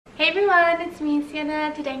Hey everyone, it's me,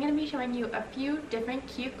 Sienna. Today I'm going to be showing you a few different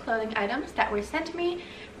cute clothing items that were sent to me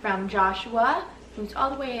from Joshua, who's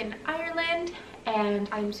all the way in Ireland, and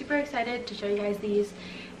I'm super excited to show you guys these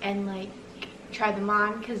and like try them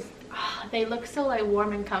on because they look so like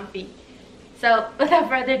warm and comfy. So without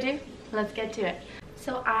further ado, let's get to it.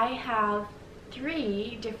 So I have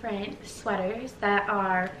 3 different sweaters that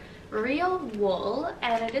are real wool,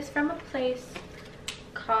 and it is from a place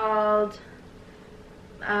called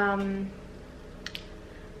Aran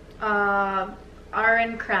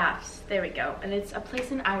Crafts. There we go. And it's a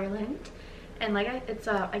place in Ireland, and like it's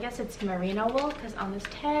I guess it's merino wool because on this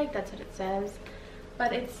tag that's what it says,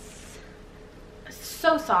 but it's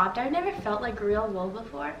so soft. I've never felt like real wool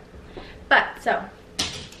before. But so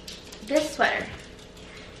this sweater,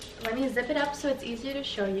 let me zip it up so it's easier to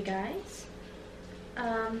show you guys.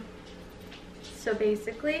 So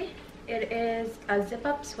basically it is a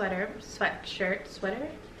zip-up sweater,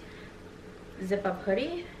 zip-up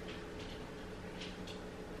hoodie.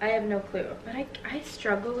 I have no clue, but I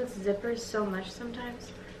struggle with zippers so much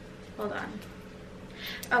sometimes. Hold on.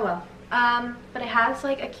 Oh well. But it has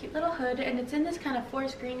like a cute little hood, and it's in this kind of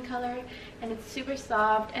forest green color, and it's super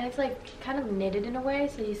soft, and it's like kind of knitted in a way,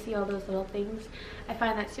 so you see all those little things. I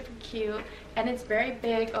find that super cute, and it's very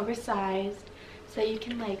big, oversized. So you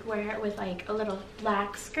can like wear it with like a little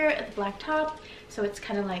black skirt and a black top, so it's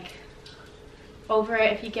kind of like over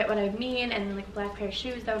it, if you get what I mean, and like a black pair of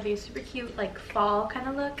shoes. That would be a super cute like fall kind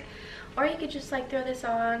of look. Or you could just like throw this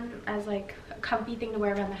on as like a comfy thing to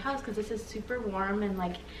wear around the house because this is super warm and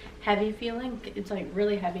like heavy feeling. It's like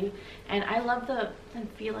really heavy, and I love the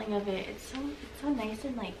feeling of it. It's so nice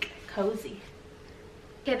and like cozy.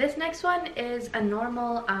 Okay, this next one is a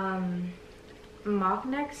normal mock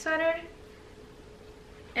neck sweater.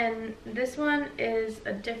 And this one is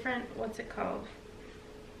a different, what's it called,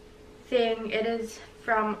 thing. It is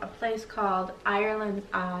from a place called Ireland's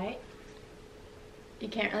Eye. You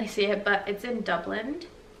can't really see it, but it's in Dublin.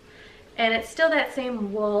 And it's still that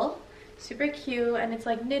same wool. Super cute, and it's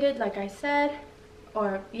like knitted like I said.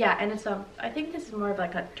 Or, yeah, and it's I think this is more of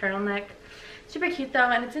like a turtleneck. Super cute though,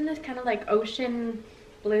 and it's in this kind of like ocean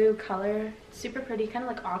blue color. Super pretty, kind of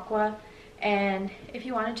like aqua. And if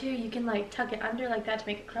you wanted to, you can like tuck it under like that to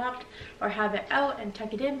make it cropped, or have it out and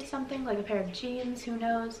tuck it into something like a pair of jeans, who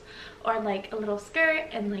knows, or like a little skirt,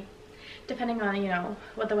 and like depending on, you know,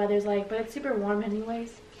 what the weather's like. But it's super warm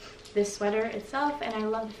anyways, this sweater itself, and I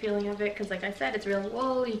love the feeling of it because like I said, it's real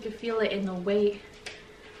wool. You can feel it in the weight.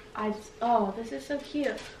 Oh, this is so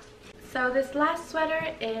cute. So this last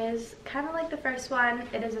sweater is kind of like the first one.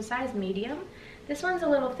 It is a size medium. This one's a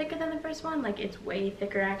little thicker than the first one, like it's way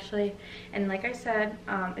thicker actually. And like I said,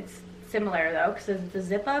 it's similar though because it's a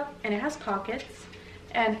zip up, and it has pockets,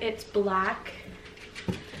 and it's black.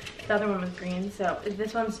 The other one was green, so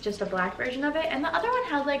this one's just a black version of it. And the other one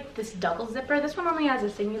has like this double zipper. This one only has a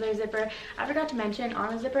singular zipper. I forgot to mention,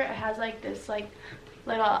 on the zipper it has like this like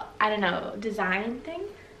little, I don't know, design thing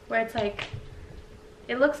where it's like,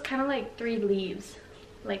 it looks kind of like 3 leaves,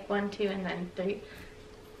 like 1, 2, and then 3.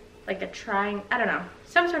 Like a triangle, I don't know,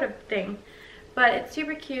 some sort of thing. But it's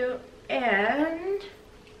super cute and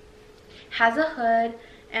has a hood,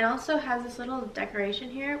 and also has this little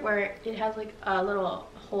decoration here where it has like a little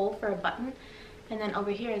hole for a button, and then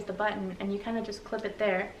over here is the button, and you kind of just clip it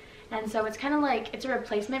there. And so it's kind of like, it's a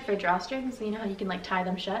replacement for drawstrings. You know how you can like tie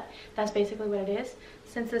them shut? That's basically what it is.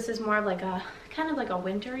 Since this is more of like a kind of like a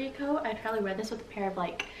wintry coat, I'd probably wear this with a pair of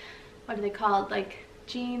like, what are they called, like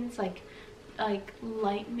jeans, like light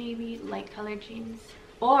colored jeans.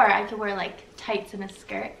 Or I could wear like tights and a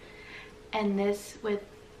skirt, and this with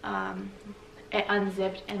it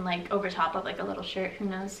unzipped and like over top of like a little shirt, who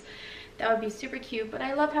knows. That would be super cute. But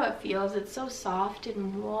I love how it feels. It's so soft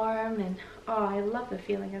and warm, and oh, I love the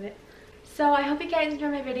feeling of it. So I hope you guys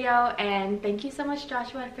enjoyed my video, and thank you so much,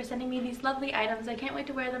 Joshua, for sending me these lovely items. I can't wait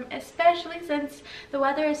to wear them, especially since the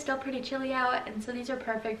weather is still pretty chilly out, and so these are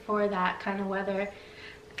perfect for that kind of weather.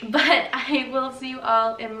 But I will see you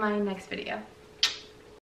all in my next video.